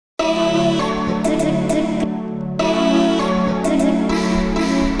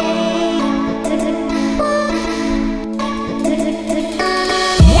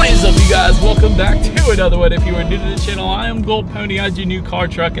welcome back to another one. If you are new to the channel, I am Gold Pony. I do new car,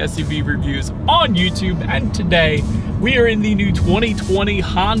 truck, SUV reviews on YouTube, and today we are in the new 2020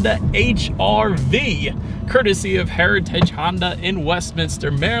 Honda HR-V, courtesy of Heritage Honda in Westminster,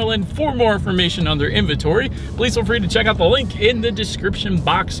 Maryland. For more information on their inventory, please feel free to check out the link in the description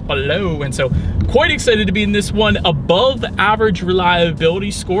box below. And so, quite excited to be in this one. Above average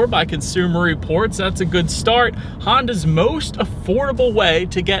reliability score by Consumer Reports. That's a good start. Honda's most affordable way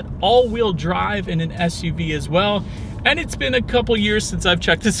to get all-wheel drive in an SUV as well. And it's been a couple years since I've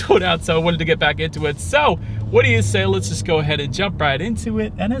checked this one out, so I wanted to get back into it. So what do you say? Let's just go ahead and jump right into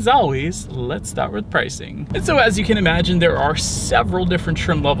it. And as always, let's start with pricing. And so as you can imagine, there are several different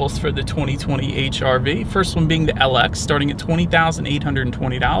trim levels for the 2020 HR-V. First one being the LX, starting at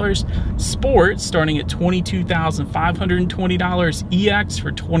 $20,820. Sport, starting at $22,520. EX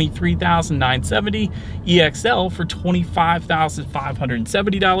for $23,970. EXL for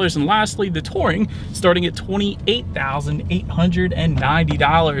 $25,570. And lastly, the Touring, starting at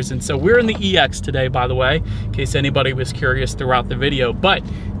 $28,890. And so we're in the EX today, by the way, in case anybody was curious throughout the video. But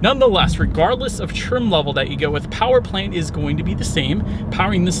nonetheless, regardless of trim level that you go with, power plant is going to be the same.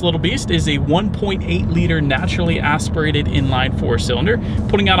 Powering this little beast is a 1.8 liter naturally aspirated inline 4-cylinder,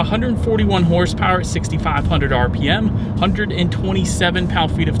 putting out 141 horsepower at 6,500 RPM, 127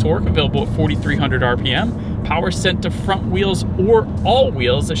 pound-feet of torque, available at 4,300 RPM. Power sent to front wheels or all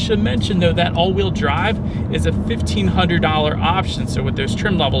wheels. I should mention though that all-wheel drive is a $1,500 option. So with those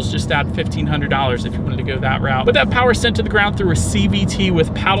trim levels, just add $1,500 if you wanted to go that route. But that power sent to the ground through a CVT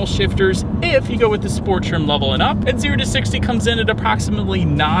with paddle shifters if you go with the sport trim level and up. And 0 to 60 comes in at approximately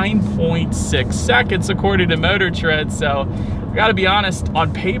 9.6 seconds according to Motor Trend. So I gotta be honest,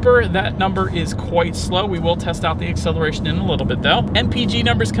 on paper, that number is quite slow. We will test out the acceleration in a little bit though. MPG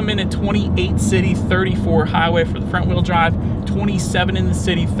numbers come in at 28 city, 34 highway for the front wheel drive, 27 in the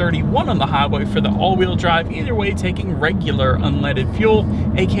city, 31 on the highway for the all-wheel drive. Either way, taking regular unleaded fuel,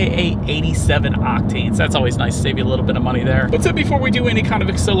 aka 87 octanes. That's always nice to save you a little bit of money there. But so before we do any kind of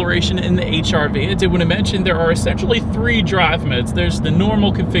acceleration in the HR-V, I did want to mention there are essentially 3 drive modes. There's the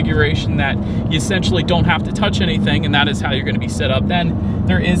normal configuration that you essentially don't have to touch anything, and that is how you're going to be set up. Then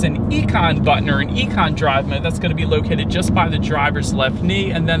there is an Econ button or an Econ drive mode that's going to be located just by the driver's left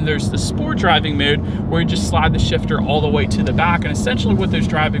knee, and then there's the sport driving mode where you just slide the shifter all the way to the back. And essentially what those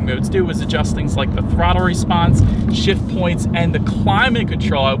driving modes do is adjust things like the throttle response, shift points, and the climate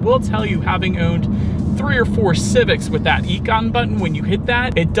control. I will tell you, having owned 3 or 4 Civics with that Econ button, when you hit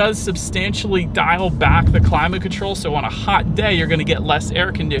that, it does substantially dial back the climate control. So on a hot day, you're gonna get less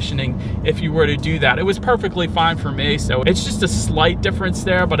air conditioning if you were to do that. It was perfectly fine for me, so it's just a slight difference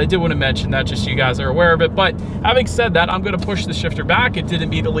there, but I did want to mention that just so you guys are aware of it. But having said that, I'm gonna push the shifter back. It did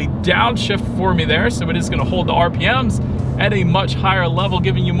immediately downshift for me there, so it is gonna hold the RPMs at a much higher level,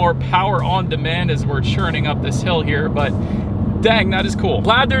 giving you more power on demand as we're churning up this hill here. But dang, that is cool.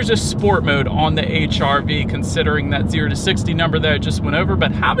 Glad there's a sport mode on the HR-V, considering that 0 to 60 number that I just went over.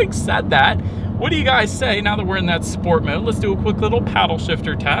 But having said that, what do you guys say now that we're in that sport mode? Let's do a quick little paddle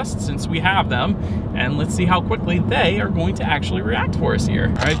shifter test since we have them, and let's see how quickly they are going to actually react for us here.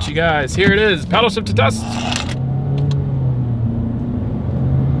 All right, you guys, here it is, paddle shifter test.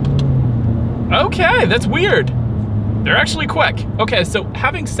 Okay, that's weird. They're actually quick. Okay, so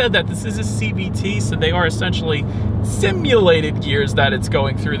having said that, this is a CVT, so they are essentially simulated gears that it's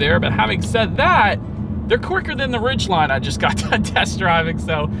going through there. But having said that, they're quicker than the Ridgeline I just got done test driving,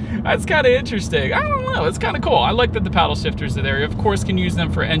 so that's kind of interesting. I don't know, it's kind of cool. I like that the paddle shifters are there. You, of course, can use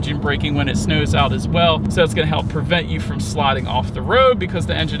them for engine braking when it snows out as well. So it's gonna help prevent you from sliding off the road because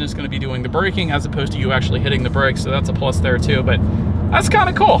the engine is gonna be doing the braking as opposed to you actually hitting the brakes, so that's a plus there too. But that's kind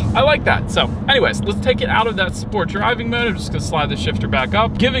of cool. I like that. So anyways, let's take it out of that sport driving mode. I'm just gonna slide the shifter back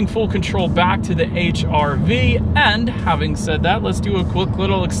up, giving full control back to the HR-V. And having said that, let's do a quick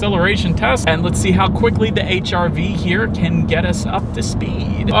little acceleration test and let's see how quickly the HR-V here can get us up to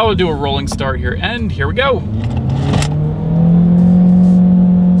speed. I'll do a rolling start here, and here we go.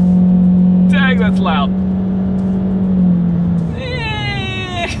 Dang, that's loud.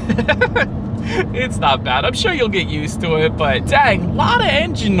 It's not bad. I'm sure you'll get used to it, but dang, a lot of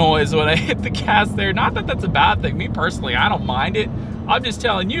engine noise when I hit the gas there. Not that that's a bad thing. Me personally, I don't mind it. I'm just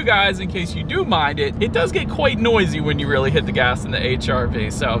telling you guys, in case you do mind it, it does get quite noisy when you really hit the gas in the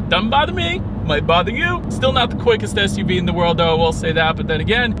HR-V. So doesn't bother me, might bother you. Still not the quickest SUV in the world though, I will say that. But then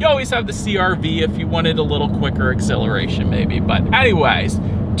again, you always have the CR-V if you wanted a little quicker acceleration maybe. But anyways,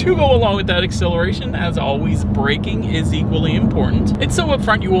 To go along with that acceleration, as always, braking is equally important. And so up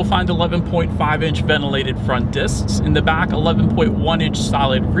front, you will find 11.5-inch ventilated front discs. In the back, 11.1-inch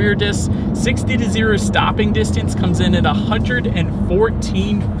solid rear discs. 60 to 0 stopping distance comes in at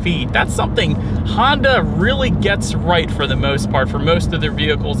 114 feet. That's something Honda really gets right for the most part for most of their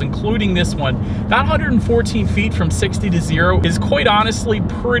vehicles, including this one. That 114 feet from 60 to 0 is quite honestly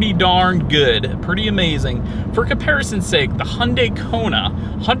pretty darn good, pretty amazing. For comparison's sake, the Hyundai Kona,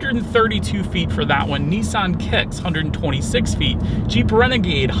 132 feet for that one. Nissan Kicks, 126 feet. Jeep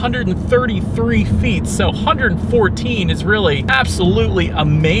Renegade, 133 feet. So 114 is really absolutely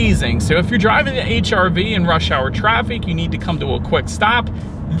amazing. So if you're driving the HRV in rush hour traffic, you need to come to a quick stop.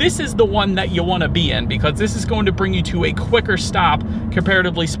 This is the one that you want to be in because this is going to bring you to a quicker stop,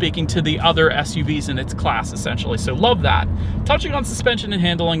 comparatively speaking, to the other SUVs in its class, essentially. So love that. Touching on suspension and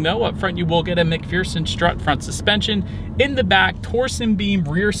handling, though, up front you will get a McPherson strut front suspension. In the back, torsion beam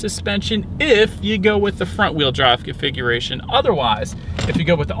rear suspension if you go with the front wheel drive configuration. Otherwise, if you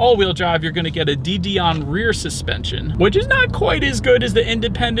go with the all-wheel drive, you're going to get a DD-on rear suspension, which is not quite as good as the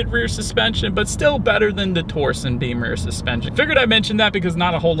independent rear suspension, but still better than the torsion beam rear suspension. Figured I mentioned that because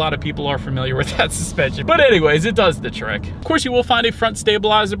not a whole lot of people are familiar with that suspension. But anyways, it does the trick. Of course, you will find a front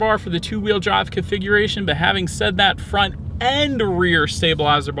stabilizer bar for the two-wheel drive configuration, but having said that, front and rear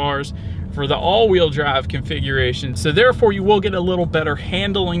stabilizer bars for the all-wheel drive configuration. So therefore, you will get a little better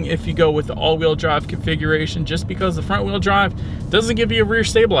handling if you go with the all-wheel drive configuration, just because the front-wheel drive doesn't give you a rear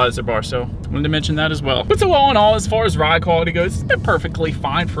stabilizer bar. So I wanted to mention that as well. But so all in all, as far as ride quality goes, it's been perfectly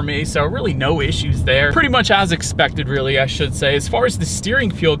fine for me. So really no issues there. Pretty much as expected, really, I should say. As far as the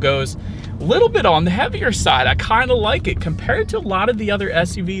steering feel goes, a little bit on the heavier side. I kind of like it compared to a lot of the other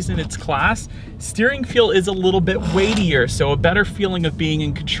SUVs in its class. Steering feel is a little bit weightier, so a better feeling of being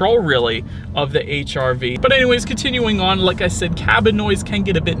in control, really, of the HRV. But anyways, continuing on, like I said, cabin noise can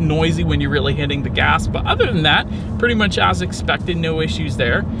get a bit noisy when you're really hitting the gas, but other than that, pretty much as expected, no issues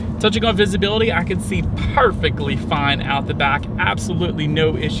there. Touching on visibility, I can see perfectly fine out the back, absolutely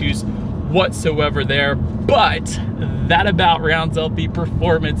no issues whatsoever there. But that about rounds up the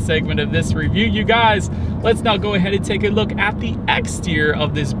performance segment of this review, you guys. Let's now go ahead and take a look at the exterior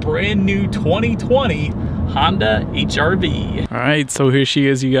of this brand new 2020 Honda HRV. All right, so here she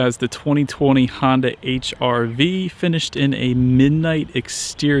is, you guys, the 2020 Honda HRV, finished in a midnight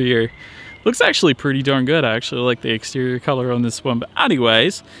exterior. Looks actually pretty darn good. I actually like the exterior color on this one. But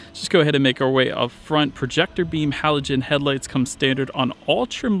anyways, just go ahead and make our way up front. Projector beam halogen headlights come standard on all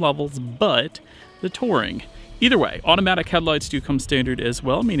trim levels but the Touring. Either way, automatic headlights do come standard as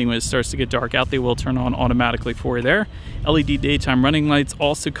well, meaning when it starts to get dark out, they will turn on automatically for you there. LED daytime running lights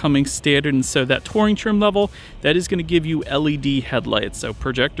also coming standard, and so that Touring trim level, that is going to give you LED headlights. So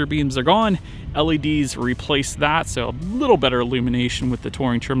projector beams are gone, LEDs replace that, so a little better illumination with the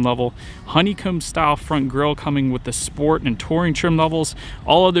Touring trim level. Honeycomb style front grille coming with the Sport and Touring trim levels.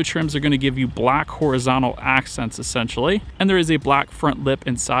 All other trims are going to give you black horizontal accents, essentially. And there is a black front lip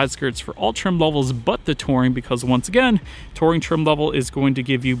and side skirts for all trim levels but the Touring, because once again, Touring trim level is going to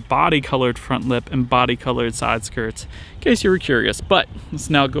give you body colored front lip and body colored side skirts, in case you were curious. But let's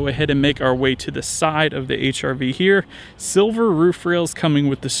now go ahead and make our way to the side of the HRV here. Silver roof rails coming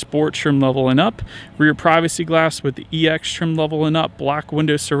with the Sport trim level and up. Rear privacy glass with the EX trim level and up. Black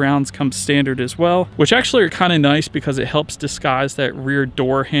window surrounds come standard as well, which actually are kind of nice because it helps disguise that rear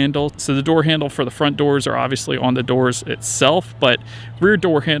door handle. So the door handle for the front doors are obviously on the doors itself, but rear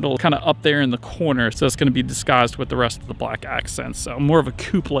door handle kind of up there in the corner, so it's going to be disguised with the rest of the black accents. So more of a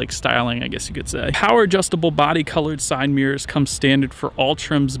coupe-like styling, I guess you could say. Power adjustable body colored side mirrors come standard for all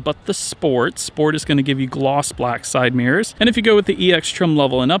trims but the Sport. Sport is going to give you gloss black side mirrors. And if you go with the EX trim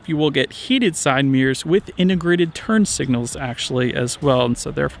level and up, you will get heated side mirrors with integrated turn signals actually as well. And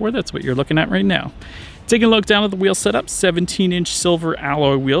so therefore, that's what you're looking at right now. Taking a look down at the wheel setup, 17-inch silver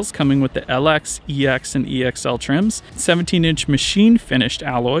alloy wheels coming with the LX, EX, and EXL trims, 17-inch machine finished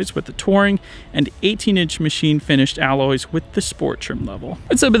alloys with the Touring, and 18-inch machine finished alloys with the Sport trim level.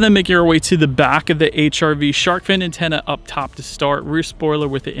 And so then making our way to the back of the HRV, shark fin antenna up top to start, rear spoiler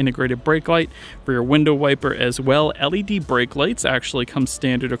with the integrated brake light, rear window wiper as well. LED brake lights actually come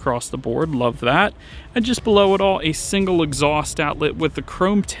standard across the board, love that. And just below it all, a single exhaust outlet with the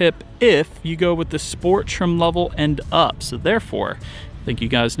chrome tip if you go with the Sport trim level and up. So therefore, I think you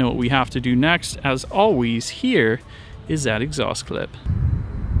guys know what we have to do next. As always, here is that exhaust clip.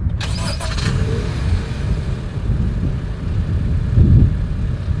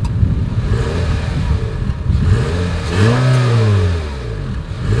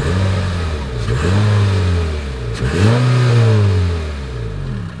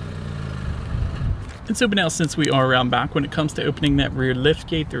 And so now, since we are around back, when it comes to opening that rear lift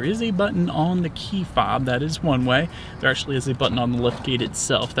gate, there is a button on the key fob. That is one way. There actually is a button on the lift gate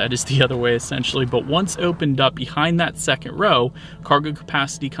itself. That is the other way, essentially. But once opened up behind that second row, cargo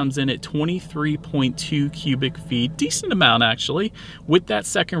capacity comes in at 23.2 cubic feet. Decent amount, actually. With that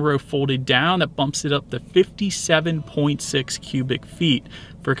second row folded down, that bumps it up to 57.6 cubic feet.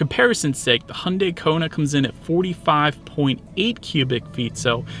 For comparison's sake, the Hyundai Kona comes in at 45.8 cubic feet,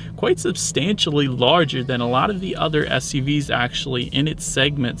 so quite substantially larger than a lot of the other SUVs actually in its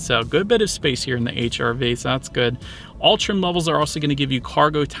segment. So good bit of space here in the HRV, so that's good. All trim levels are also going to give you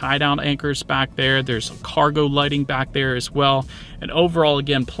cargo tie-down anchors back there. There's cargo lighting back there as well. And overall,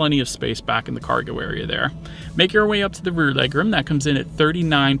 again, plenty of space back in the cargo area there. Make your way up to the rear legroom. That comes in at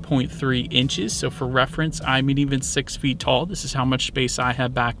 39.3 inches. So for reference, I'm even 6 feet tall. This is how much space I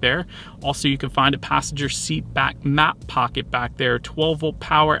have back there. Also, you can find a passenger seat back map pocket back there, 12-volt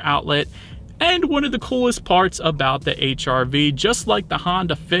power outlet. And one of the coolest parts about the HRV, just like the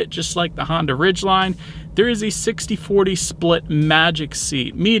Honda Fit, just like the Honda Ridgeline, there is a 60-40 split magic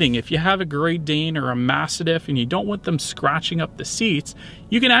seat, meaning if you have a Great Dane or a Mastiff and you don't want them scratching up the seats,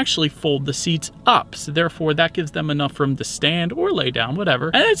 you can actually fold the seats up. So therefore, that gives them enough room to stand or lay down, whatever.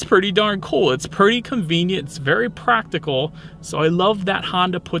 And it's pretty darn cool. It's pretty convenient. It's very practical. So I love that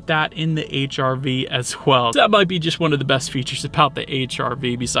Honda put that in the HRV as well. So that might be just one of the best features about the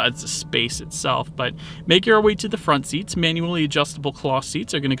HRV besides the space itself. But make your way to the front seats. Manually adjustable cloth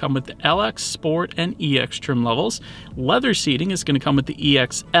seats are going to come with the LX, Sport, and EX trim levels. Leather seating is going to come with the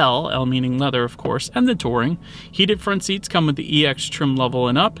EXL, L meaning leather, of course, and the Touring. Heated front seats come with the EX trim level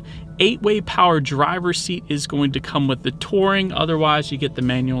and up. 8-way power driver seat is going to come with the Touring. Otherwise, you get the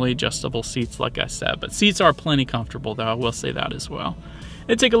manually adjustable seats, like I said. But seats are plenty comfortable, though. I will say that as well.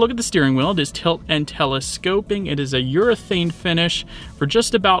 And take a look at the steering wheel. It is tilt and telescoping. It is a urethane finish for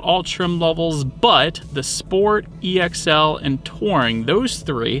just about all trim levels, but the Sport, EXL, and Touring, those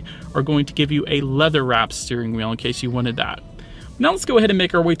three are going to give you a leather wrap steering wheel in case you wanted that. Now let's go ahead and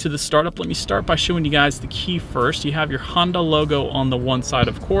make our way to the startup. Let me start by showing you guys the key first. You have your Honda logo on the one side,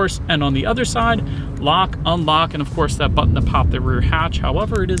 of course, and on the other side, lock, unlock, and of course that button to pop the rear hatch.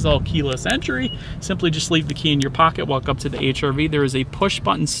 However, it is all keyless entry. Simply just leave the key in your pocket, walk up to the HRV. There is a push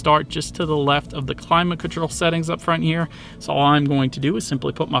button start just to the left of the climate control settings up front here. So all I'm going to do is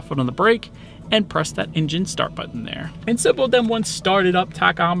simply put my foot on the brake and press that engine start button there. And simple, then once started up,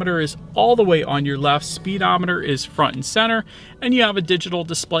 tachometer is all the way on your left, speedometer is front and center, and you have a digital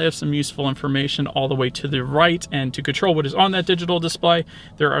display of some useful information all the way to the right. And to control what is on that digital display,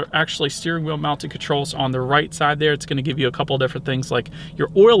 there are actually steering wheel mounted controls on the right side there. It's going to give you a couple of different things like your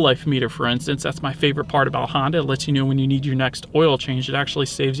oil life meter, for instance. That's my favorite part about Honda. It lets you know when you need your next oil change. It actually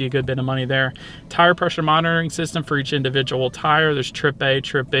saves you a good bit of money there. Tire pressure monitoring system for each individual tire. There's trip A,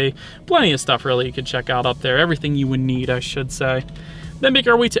 trip B, plenty of stuff really you can check out up there. Everything you would need, I should say. Then make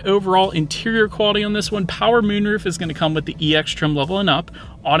our way to overall interior quality on this one. Power moonroof is going to come with the EX trim level and up.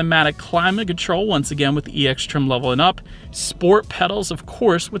 Automatic climate control, once again with the EX trim level and up. Sport pedals, of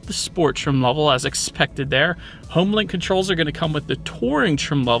course, with the Sport trim level as expected there. Home link controls are going to come with the Touring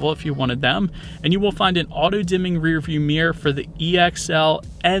trim level if you wanted them. And you will find an auto dimming rear view mirror for the EXL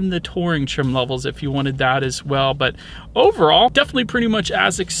and the Touring trim levels if you wanted that as well. But overall, definitely pretty much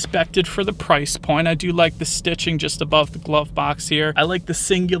as expected for the price point. I do like the stitching just above the glove box here. I like the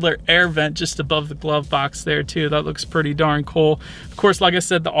singular air vent just above the glove box there too. That looks pretty darn cool. Of course, like I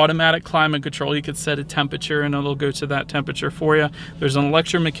said, the automatic climate control, you could set a temperature and it'll go to that temperature for you. There's an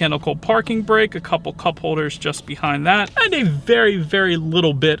electromechanical parking brake, a couple cup holders just behind that, and a very, very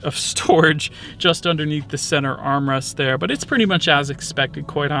little bit of storage just underneath the center armrest there. But it's pretty much as expected,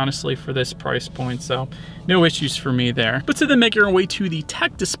 quite honestly, for this price point. So no issues for me there. But so then make your way to the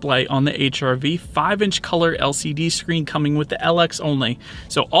tech display on the HRV. 5-inch color LCD screen coming with the LX only.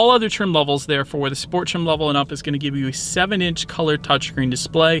 So all other trim levels, therefore, the Sport trim level and up is going to give you a 7-inch color touchscreen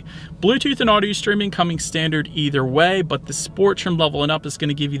display. Bluetooth and audio streaming coming standard either way, but the Sport trim level and up is going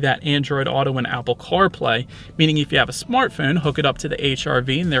to give you that Android Auto and Apple CarPlay, meaning if you have a smartphone, hook it up to the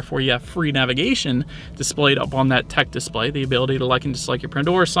HRV, and therefore you have free navigation displayed up on that tech display, the ability to like and dislike your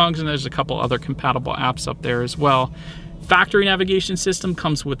Pandora songs, and there's a couple other compatible apps up there as well. Factory navigation system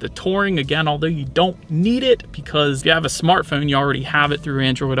comes with the Touring, again, although you don't need it because if you have a smartphone, you already have it through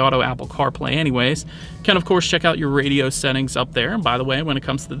Android Auto, Apple CarPlay anyways. You can, of course, check out your radio settings up there. And by the way, when it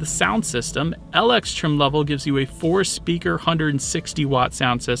comes to the sound system, LX trim level gives you a 4-speaker, 160-watt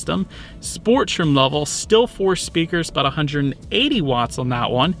sound system. Sport trim level, still 4 speakers, but 180 watts on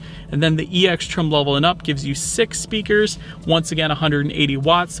that one. And then the EX trim level and up gives you 6 speakers, once again, 180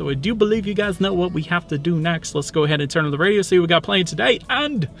 watts. So I do believe you guys know what we have to do next. Let's go ahead and turn on the radio, see what we got playing today,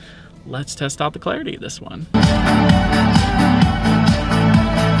 and let's test out the clarity of this one.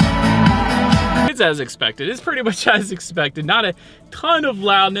 It's as expected. It's pretty much as expected. Not a ton of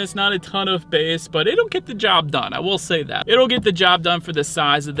loudness, not a ton of bass, but it'll get the job done. I will say that. It'll get the job done for the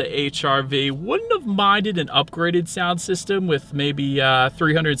size of the HR-V. Wouldn't have minded an upgraded sound system with maybe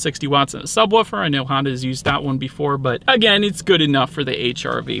 360 watts and a subwoofer. I know Honda's used that one before, but again, it's good enough for the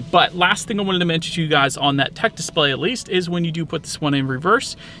HR-V. But last thing I wanted to mention to you guys on that tech display at least is when you do put this one in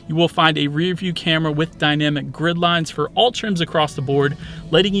reverse, you will find a rear view camera with dynamic grid lines for all trims across the board,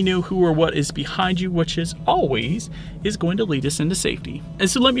 letting you know who or what is behind you, which is always going to lead us into safety. And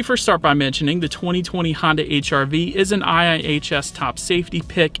so let me first start by mentioning the 2020 Honda HR-V is an IIHS top safety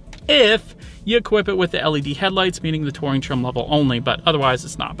pick if you equip it with the LED headlights, meaning the touring trim level only, but otherwise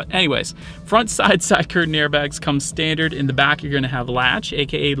it's not. But anyways, front side curtain airbags come standard. In the back, you're gonna have latch,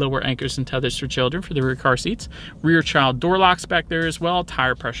 AKA lower anchors and tethers for children for the rear car seats. Rear child door locks back there as well,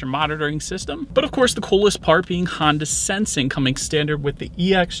 tire pressure monitoring system. But of course, the coolest part being Honda Sensing coming standard with the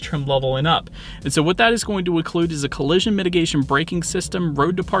EX trim level and up. And so what that is going to include is a collision mitigation braking system,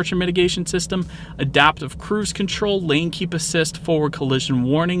 road departure mitigation system, adaptive cruise control, lane keep assist, forward collision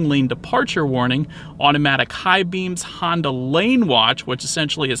warning, lane departure warning, automatic high beams, Honda Lane Watch, which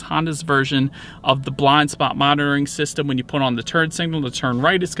essentially is Honda's version of the blind spot monitoring system. When you put on the turn signal to turn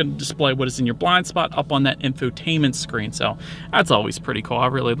right, it's going to display what is in your blind spot up on that infotainment screen. So that's always pretty cool. I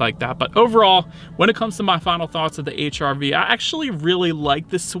really like that. But overall, when it comes to my final thoughts of the HR-V, I actually really like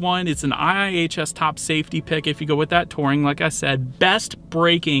this one. It's an IIHS top safety pick if you go with that touring. Like I said, best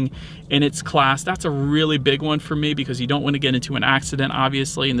braking in its class. That's a really big one for me because you don't want to get into an accident,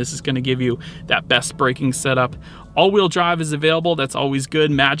 obviously, and this is going to give you that best braking setup. All-wheel drive is available. That's always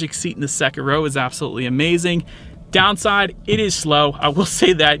good. Magic seat in the second row is absolutely amazing. Downside, it is slow. I will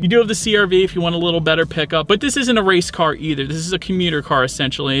say that. You do have the CR-V if you want a little better pickup, but this isn't a race car either. This is a commuter car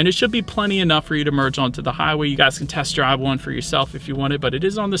essentially, and it should be plenty enough for you to merge onto the highway. You guys can test drive one for yourself if you want it, but it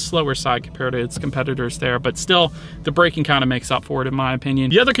is on the slower side compared to its competitors there, but still, the braking kind of makes up for it in my opinion.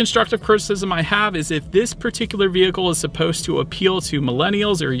 The other constructive criticism I have is if this particular vehicle is supposed to appeal to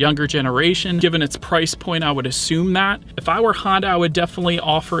millennials or a younger generation, given its price point, I would assume that. If I were Honda, I would definitely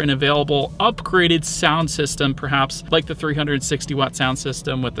offer an available upgraded sound system, perhaps like the 360 watt sound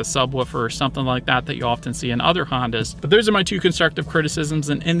system with the subwoofer or something like that that you often see in other Hondas. But those are my two constructive criticisms,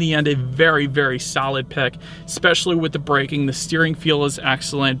 and in the end, a very, very solid pick, especially with the braking. The steering feel is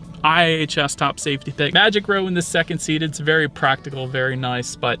excellent. IIHS top safety pick. Magic row in the second seat. It's very practical, very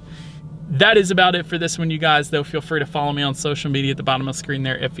nice, but that is about it for this one, you guys, though. Feel free to follow me on social media at the bottom of the screen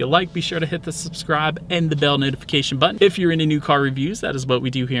there if you like. Be sure to hit the subscribe and the bell notification button if you're into new car reviews. That is what we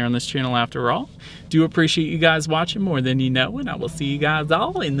do here on this channel after all. Do appreciate you guys watching more than you know, and I will see you guys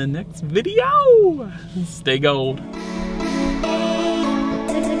all in the next video. Stay gold.